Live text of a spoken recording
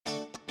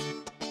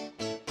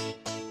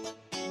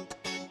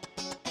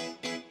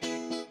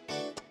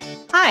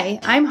Hi,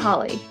 I'm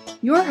Holly,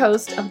 your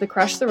host of the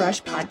Crush the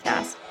Rush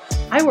podcast.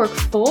 I work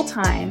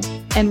full-time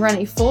and run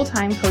a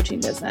full-time coaching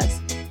business.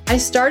 I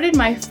started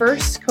my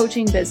first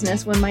coaching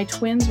business when my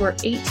twins were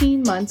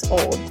 18 months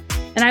old,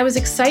 and I was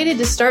excited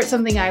to start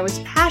something I was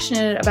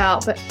passionate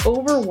about but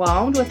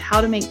overwhelmed with how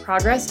to make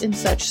progress in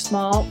such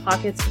small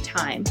pockets of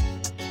time.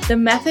 The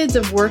methods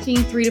of working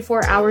 3 to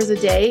 4 hours a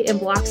day in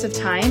blocks of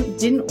time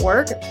didn't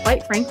work,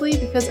 quite frankly,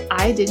 because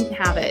I didn't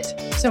have it.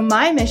 So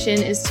my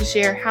mission is to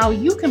share how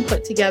you can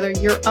put together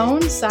your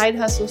own side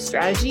hustle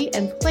strategy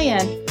and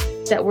plan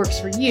that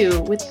works for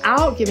you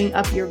without giving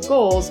up your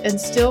goals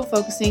and still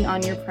focusing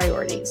on your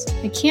priorities.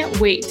 I can't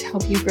wait to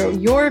help you grow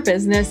your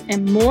business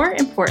and, more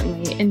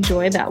importantly,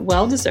 enjoy that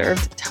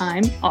well-deserved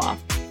time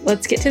off.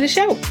 Let's get to the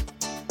show.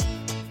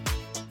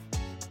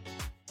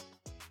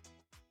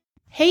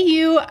 Hey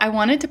you, I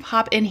wanted to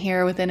pop in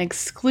here with an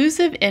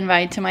exclusive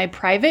invite to my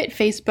private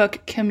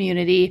Facebook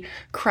community,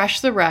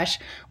 Crush the Rush,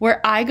 where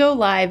I go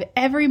live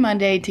every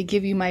Monday to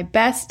give you my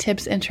best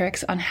tips and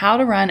tricks on how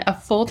to run a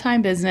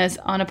full-time business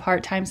on a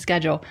part-time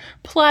schedule.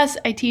 Plus,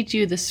 I teach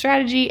you the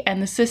strategy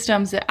and the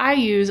systems that I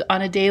use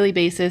on a daily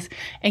basis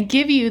and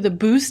give you the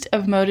boost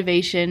of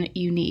motivation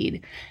you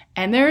need.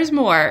 And there's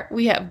more.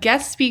 We have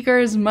guest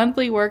speakers,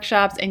 monthly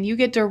workshops, and you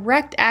get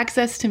direct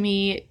access to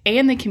me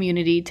and the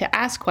community to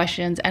ask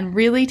questions and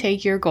really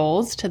take your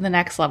goals to the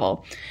next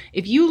level.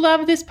 If you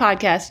love this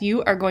podcast,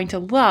 you are going to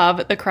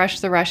love the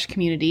Crush the Rush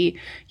community.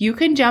 You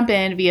can jump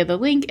in via the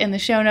link in the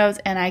show notes,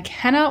 and I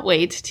cannot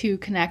wait to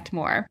connect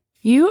more.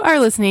 You are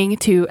listening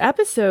to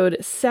episode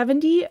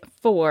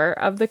 74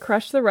 of the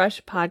Crush the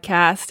Rush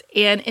podcast.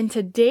 And in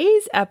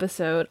today's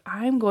episode,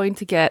 I'm going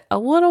to get a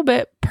little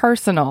bit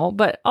personal,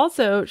 but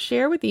also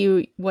share with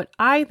you what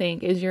I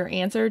think is your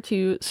answer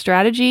to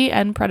strategy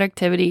and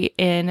productivity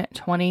in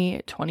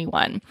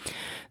 2021.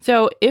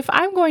 So if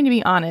I'm going to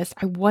be honest,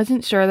 I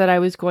wasn't sure that I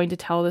was going to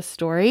tell this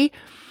story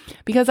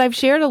because I've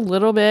shared a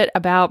little bit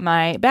about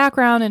my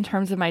background in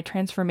terms of my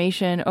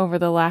transformation over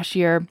the last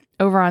year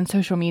over on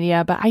social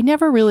media, but I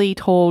never really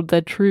told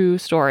the true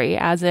story,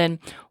 as in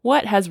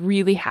what has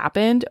really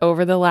happened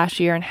over the last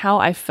year and how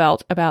I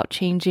felt about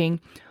changing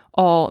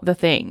all the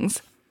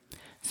things.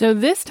 So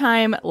this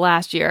time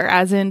last year,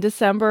 as in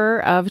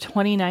December of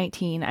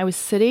 2019, I was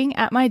sitting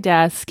at my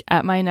desk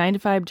at my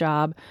 9-to-5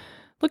 job,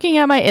 looking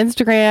at my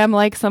Instagram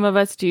like some of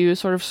us do,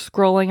 sort of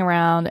scrolling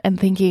around and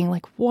thinking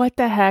like, what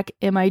the heck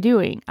am I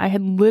doing? I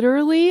had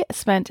literally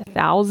spent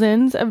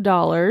thousands of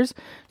dollars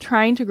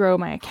trying to grow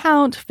my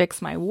account,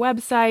 fix my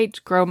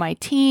website, grow my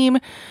team,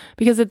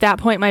 because at that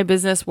point my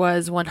business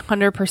was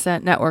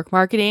 100% network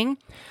marketing.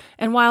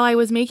 And while I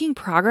was making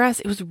progress,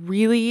 it was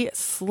really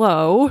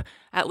slow.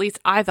 At least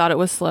I thought it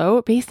was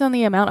slow based on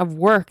the amount of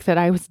work that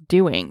I was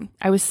doing.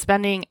 I was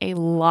spending a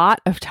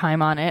lot of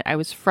time on it. I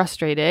was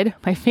frustrated.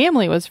 My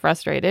family was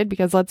frustrated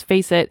because, let's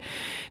face it,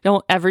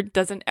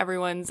 doesn't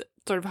everyone's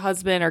sort of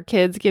husband or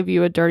kids give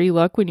you a dirty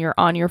look when you're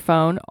on your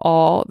phone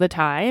all the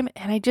time?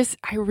 And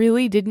I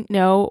really didn't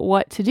know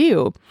what to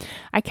do.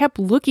 I kept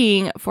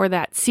looking for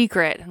that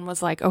secret and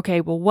was like,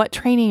 okay, well, what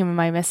training am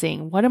I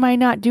missing? What am I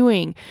not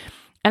doing?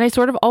 And I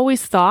sort of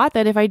always thought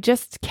that if I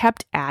just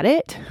kept at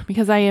it,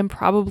 because I am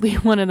probably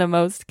one of the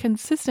most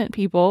consistent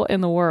people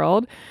in the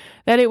world,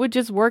 that it would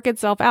just work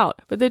itself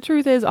out. But the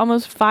truth is,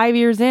 almost 5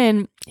 years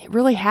in, it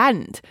really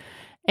hadn't.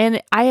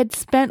 And I had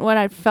spent what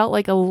I felt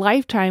like a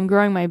lifetime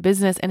growing my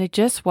business, and it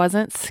just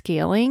wasn't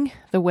scaling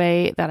the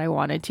way that I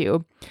wanted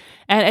to.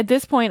 And at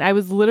this point, I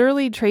was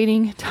literally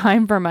trading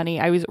time for money.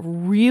 I was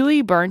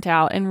really burnt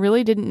out and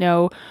really didn't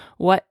know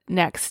what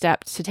next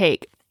steps to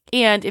take.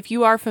 And if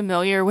you are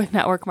familiar with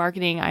network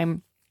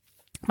marketing,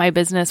 my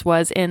business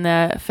was in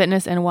the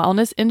fitness and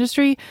wellness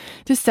industry.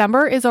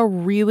 December is a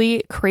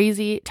really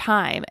crazy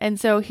time. And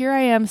so here I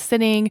am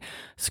sitting,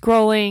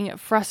 scrolling,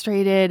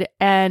 frustrated,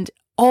 and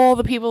all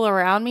the people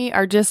around me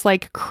are just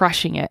like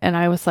crushing it. And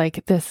I was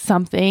like,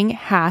 something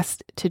has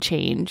to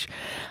change.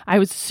 I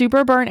was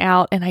super burnt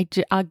out and I,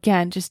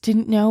 again, just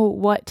didn't know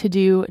what to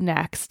do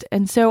next.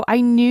 And so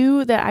I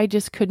knew that I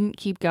just couldn't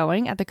keep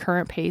going at the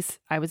current pace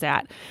I was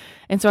at.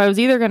 And so I was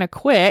either going to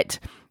quit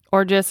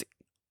or just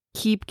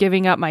keep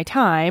giving up my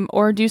time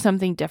or do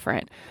something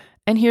different.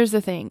 And here's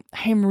the thing,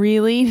 I'm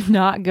really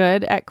not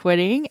good at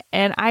quitting.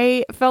 And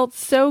I felt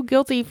so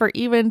guilty for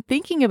even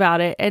thinking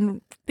about it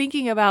and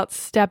thinking about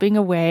stepping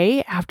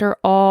away after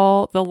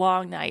all the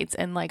long nights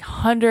and like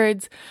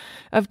hundreds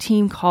of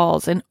team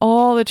calls and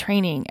all the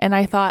training. And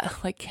I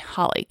thought, like,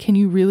 Holly, can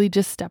you really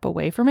just step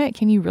away from it?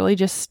 Can you really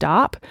just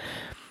stop?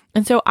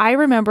 And so I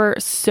remember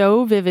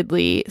so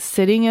vividly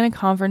sitting in a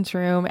conference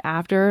room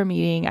after a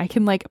meeting. I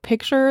can like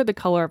picture the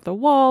color of the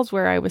walls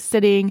where I was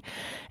sitting,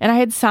 and I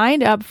had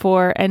signed up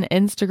for an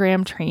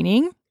Instagram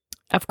training,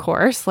 of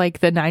course,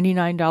 like the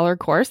 $99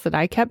 course that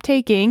I kept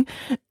taking,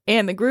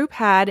 and the group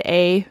had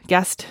a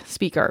guest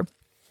speaker.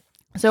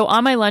 So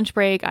on my lunch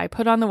break, I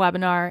put on the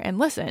webinar and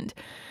listened.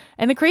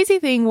 And the crazy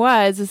thing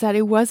is that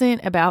it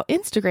wasn't about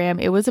Instagram.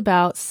 It was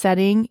about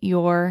setting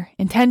your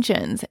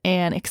intentions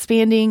and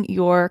expanding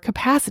your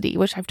capacity,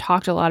 which I've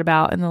talked a lot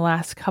about in the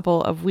last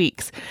couple of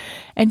weeks,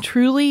 and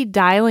truly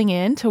dialing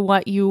in to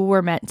what you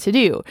were meant to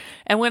do.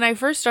 And when I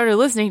first started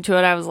listening to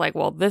it, I was like,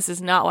 well, this is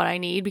not what I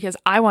need because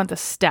I want the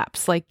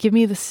steps. Like, give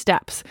me the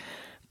steps.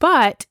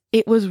 But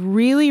it was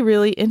really,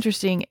 really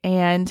interesting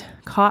and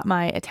caught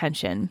my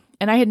attention.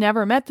 And I had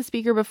never met the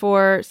speaker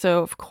before. So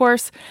of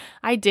course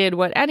I did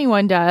what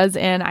anyone does.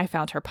 And I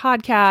found her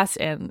podcast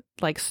and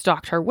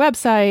stalked her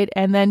website.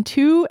 And then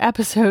 2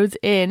 episodes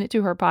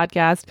into her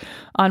podcast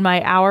on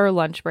my hour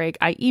lunch break,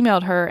 I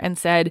emailed her and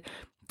said,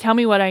 tell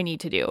me what I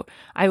need to do.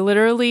 I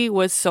literally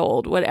was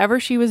sold. Whatever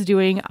she was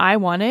doing, I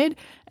wanted.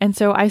 And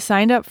so I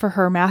signed up for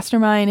her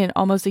mastermind, and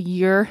almost a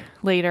year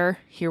later,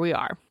 here we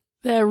are.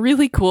 The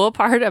really cool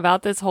part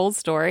about this whole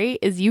story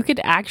is you could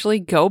actually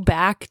go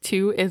back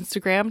to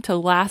Instagram to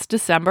last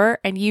December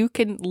and you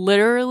can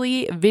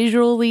literally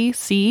visually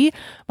see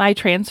my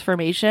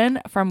transformation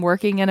from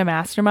working in a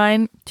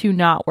mastermind to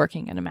not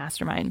working in a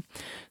mastermind.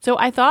 So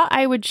I thought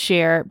I would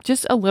share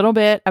just a little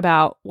bit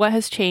about what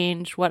has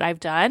changed, what I've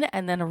done,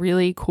 and then a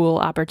really cool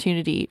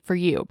opportunity for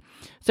you.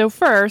 So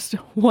first,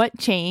 what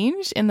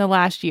changed in the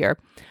last year?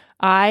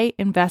 I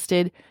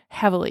invested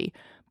heavily,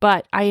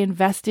 but I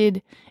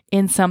invested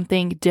in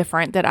something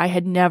different that I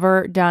had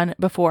never done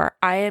before.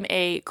 I am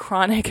a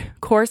chronic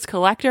course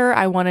collector.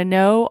 I want to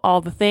know all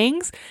the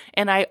things,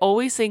 and I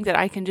always think that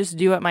I can just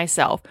do it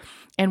myself.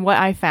 And what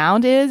I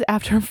found is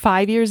after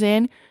 5 years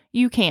in,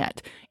 you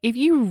can't. If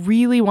you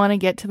really want to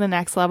get to the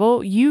next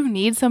level, you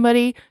need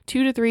somebody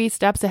 2 to 3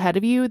 steps ahead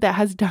of you that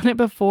has done it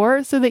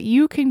before so that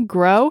you can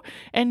grow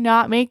and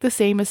not make the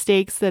same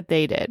mistakes that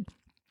they did.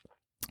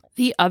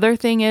 The other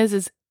thing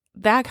is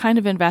that kind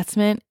of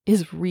investment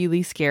is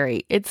really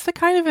scary. It's the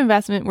kind of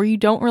investment where you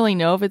don't really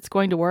know if it's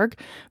going to work,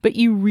 but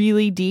you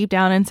really deep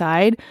down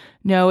inside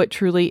know it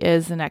truly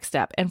is the next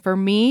step. And for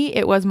me,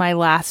 it was my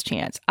last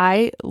chance.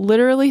 I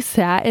literally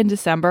sat in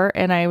December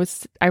and I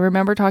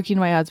remember talking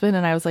to my husband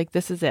and I was like,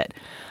 this is it.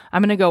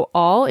 I'm going to go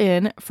all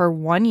in for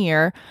 1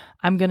 year.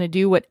 I'm going to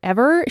do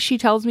whatever she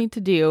tells me to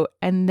do.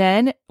 And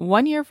then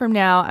 1 year from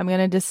now, I'm going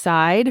to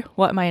decide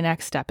what my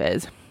next step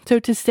is. So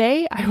to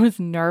say I was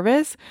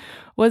nervous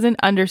was an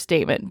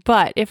understatement.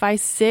 But if I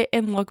sit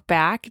and look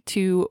back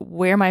to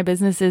where my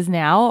business is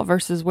now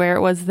versus where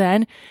it was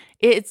then,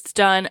 it's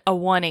done a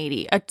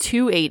 180, a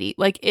 280.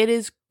 It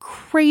is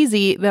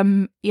crazy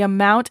the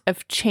amount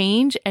of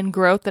change and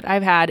growth that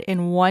I've had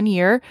in 1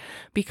 year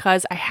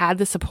because I had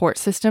the support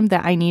system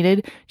that I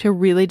needed to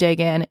really dig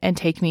in and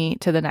take me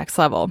to the next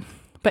level.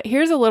 But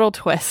here's a little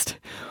twist.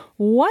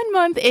 1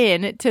 month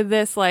in to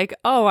this,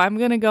 I'm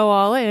going to go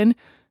all in,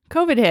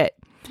 COVID hit.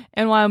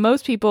 And while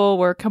most people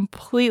were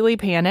completely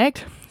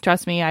panicked,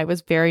 trust me, I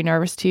was very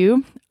nervous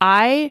too,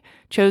 I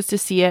chose to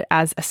see it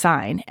as a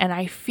sign. And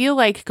I feel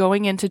like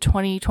going into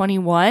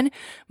 2021,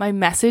 my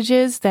message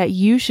is that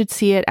you should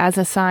see it as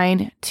a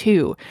sign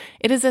too.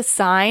 It is a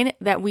sign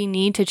that we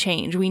need to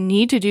change. We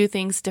need to do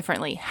things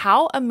differently.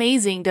 How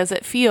amazing does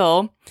it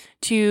feel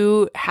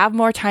to have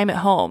more time at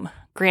home?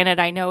 Granted,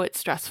 I know it's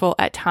stressful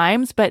at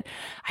times, but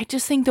I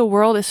just think the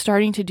world is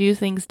starting to do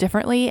things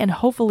differently and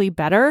hopefully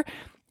better.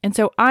 And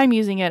so I'm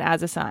using it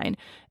as a sign.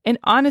 And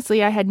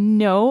honestly, I had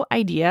no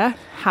idea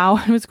how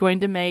I was going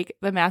to make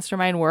the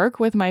mastermind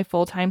work with my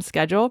full-time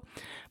schedule,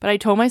 but I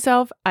told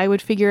myself I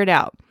would figure it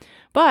out.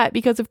 But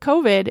because of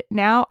COVID,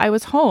 now I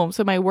was home,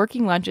 so my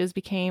working lunches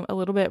became a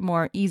little bit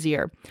more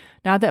easier.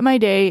 Not that my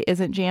day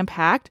isn't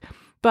jam-packed,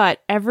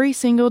 but every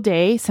single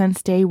day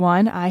since day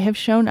one, I have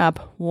shown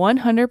up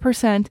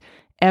 100%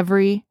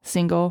 every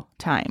single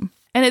time.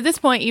 And at this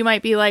point, you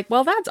might be like,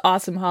 well, that's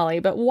awesome, Holly,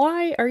 but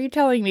why are you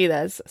telling me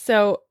this?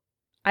 So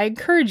I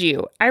encourage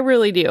you, I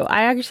really do.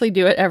 I actually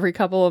do it every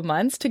couple of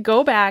months to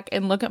go back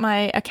and look at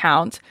my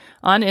account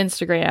on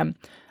Instagram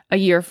a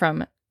year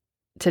from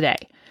today.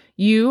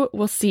 You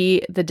will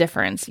see the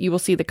difference. You will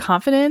see the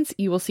confidence.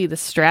 You will see the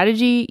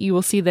strategy. You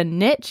will see the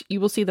niche.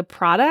 You will see the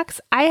products.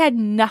 I had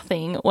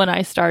nothing when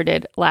I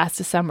started last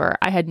December.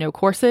 I had no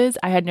courses.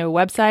 I had no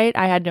website.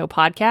 I had no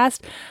podcast.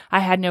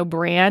 I had no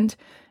brand.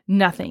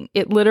 Nothing.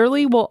 It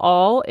literally will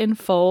all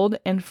unfold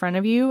in front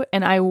of you.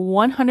 And I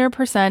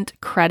 100%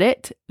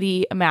 credit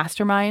the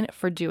mastermind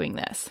for doing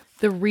this.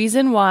 The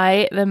reason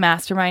why the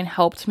mastermind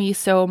helped me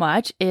so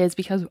much is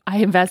because I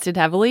invested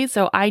heavily.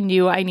 So I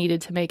knew I needed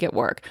to make it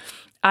work.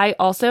 I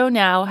also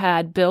now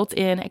had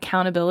built-in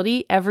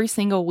accountability every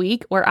single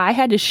week where I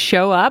had to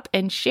show up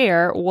and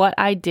share what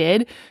I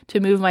did to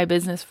move my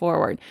business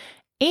forward.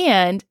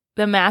 And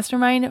the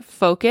mastermind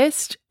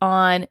focused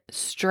on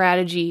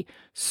strategy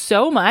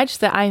so much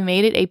that I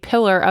made it a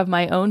pillar of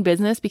my own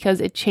business because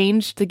it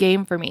changed the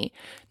game for me.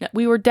 Now,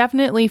 we were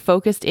definitely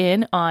focused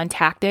in on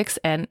tactics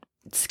and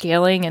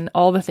scaling and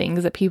all the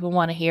things that people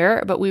want to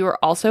hear, but we were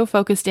also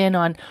focused in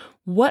on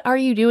What are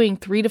you doing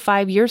 3 to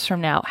 5 years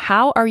from now?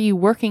 How are you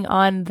working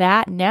on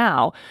that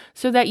now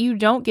so that you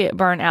don't get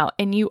burnt out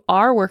and you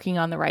are working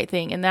on the right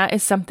thing? And that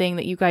is something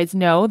that you guys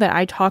know that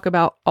I talk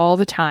about all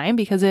the time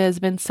because it has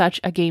been such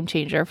a game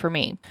changer for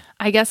me.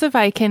 I guess if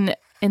I can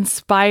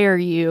inspire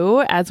you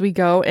as we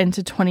go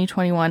into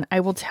 2021, I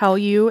will tell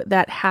you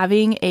that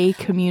having a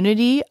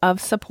community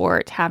of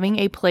support, having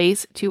a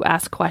place to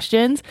ask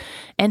questions,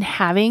 and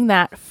having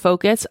that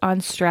focus on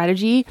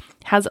strategy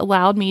has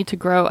allowed me to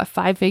grow a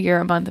 5-figure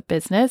a month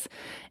business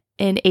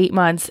in 8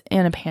 months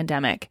in a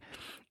pandemic.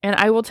 And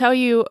I will tell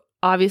you,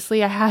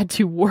 obviously, I had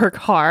to work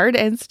hard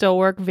and still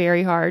work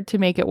very hard to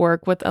make it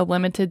work with a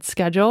limited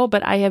schedule,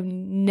 but I have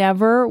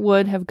never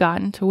would have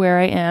gotten to where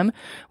I am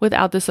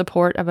without the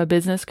support of a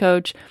business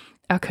coach,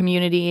 a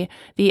community,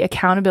 the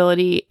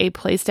accountability, a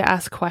place to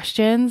ask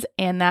questions,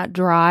 and that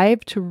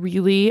drive to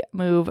really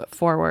move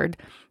forward.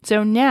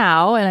 So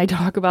now, and I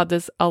talk about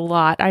this a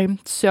lot, I'm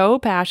so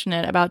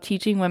passionate about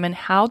teaching women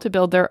how to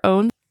build their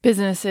own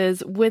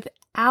businesses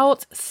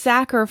without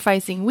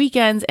sacrificing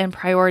weekends and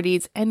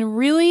priorities and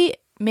really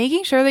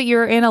making sure that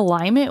you're in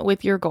alignment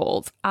with your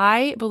goals.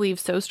 I believe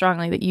so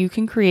strongly that you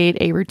can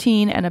create a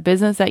routine and a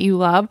business that you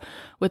love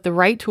with the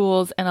right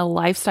tools and a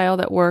lifestyle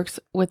that works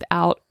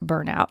without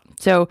burnout.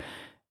 So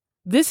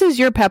this is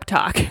your pep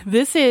talk.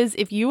 This is,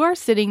 if you are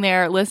sitting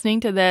there listening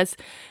to this,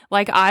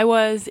 like I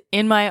was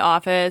in my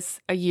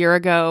office a year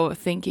ago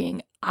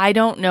thinking, I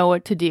don't know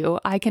what to do.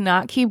 I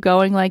cannot keep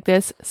going like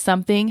this.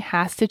 Something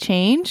has to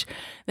change.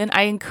 Then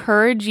I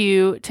encourage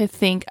you to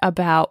think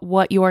about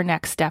what your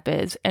next step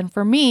is. And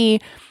for me,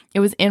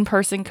 it was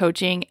in-person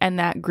coaching and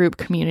that group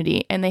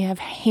community. And they have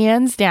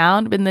hands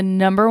down been the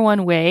number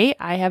one way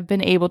I have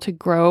been able to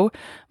grow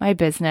my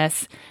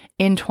business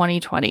in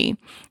 2020.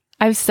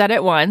 I've said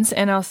it once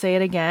and I'll say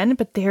it again,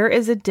 but there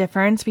is a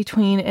difference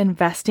between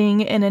investing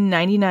in a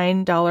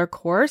 $99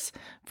 course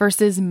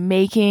versus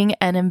making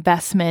an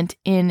investment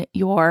in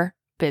your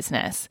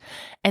business.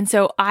 And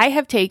so I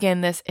have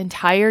taken this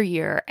entire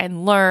year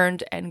and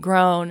learned and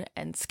grown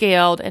and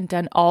scaled and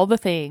done all the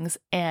things.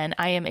 And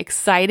I am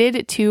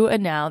excited to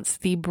announce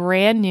the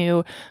brand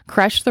new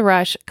Crush the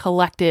Rush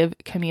Collective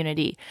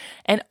community.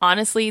 And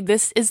honestly,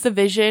 this is the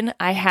vision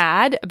I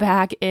had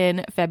back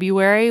in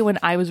February when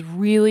I was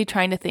really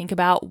trying to think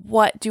about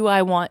what do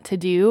I want to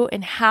do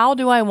and how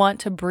do I want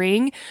to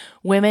bring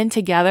women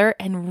together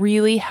and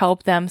really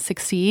help them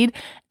succeed.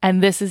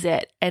 And this is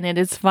it. And it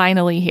is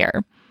finally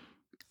here.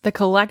 The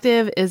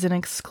Collective is an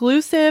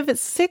exclusive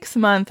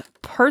 6-month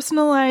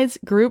personalized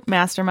group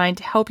mastermind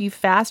to help you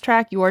fast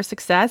track your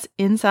success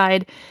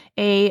inside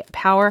a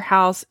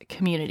powerhouse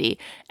community.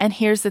 And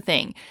here's the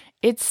thing.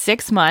 It's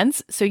 6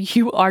 months, so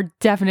you are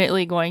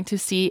definitely going to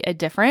see a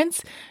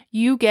difference.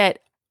 You get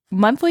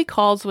monthly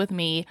calls with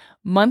me,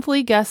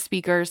 monthly guest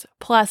speakers,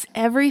 plus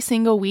every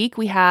single week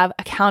we have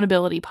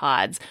accountability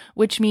pods,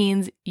 which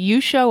means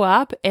you show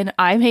up and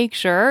I make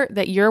sure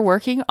that you're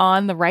working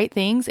on the right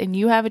things and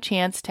you have a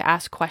chance to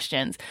ask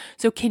questions.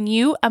 So can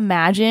you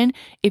imagine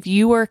if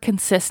you were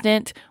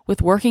consistent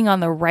with working on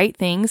the right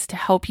things to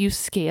help you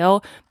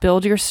scale,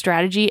 build your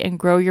strategy, and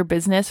grow your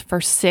business for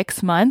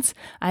 6 months?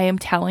 I am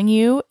telling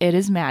you, it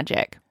is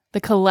magic. The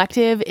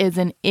Collective is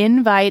an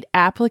invite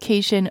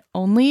application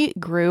only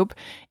group.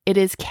 It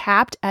is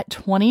capped at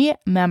 20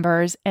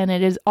 members and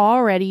it is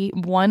already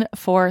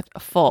 1/4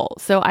 full.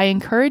 So I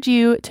encourage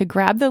you to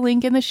grab the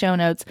link in the show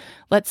notes.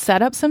 Let's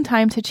set up some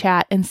time to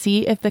chat and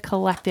see if the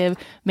Collective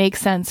makes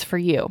sense for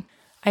you.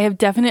 I have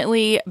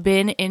definitely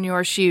been in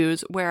your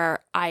shoes where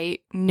I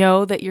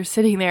know that you're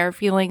sitting there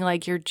feeling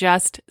like you're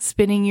just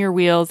spinning your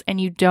wheels and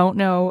you don't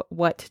know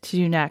what to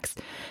do next.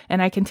 And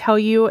I can tell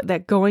you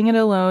that going it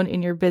alone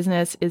in your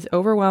business is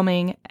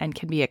overwhelming and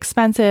can be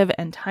expensive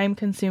and time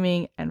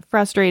consuming and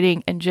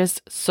frustrating and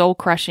just soul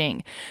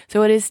crushing.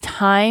 So it is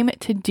time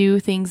to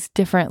do things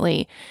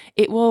differently.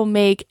 It will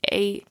make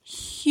a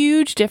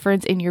huge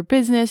difference in your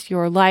business,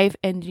 your life,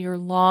 and your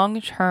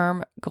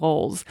long-term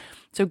goals.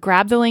 So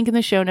grab the link in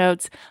the show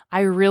notes.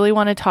 I really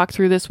want to talk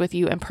through this with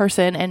you in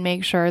person and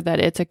make sure that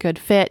it's a good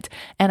fit.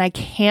 And I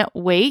can't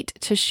wait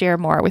to share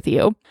more with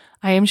you.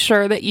 I am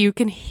sure that you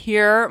can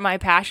hear my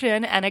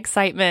passion and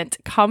excitement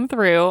come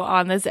through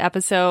on this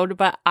episode,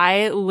 but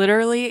I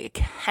literally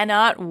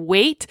cannot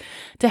wait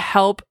to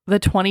help the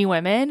 20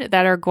 women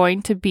that are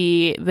going to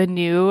be the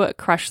new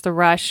Crush the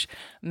Rush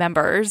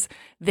members.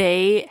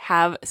 They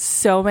have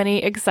so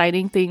many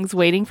exciting things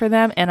waiting for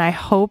them, and I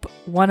hope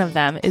one of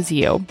them is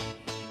you.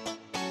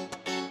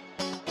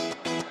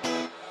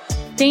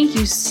 Thank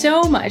you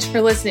so much for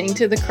listening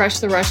to the Crush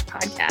the Rush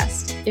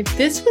podcast. If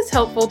this was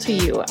helpful to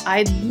you,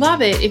 I'd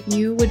love it if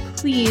you would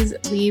please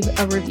leave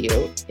a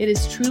review. It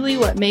is truly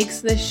what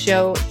makes this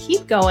show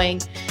keep going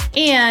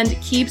and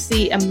keeps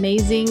the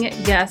amazing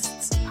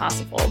guests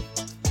possible.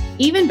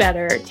 Even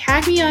better,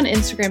 tag me on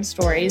Instagram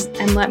stories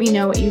and let me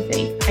know what you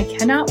think. I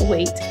cannot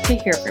wait to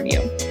hear from you.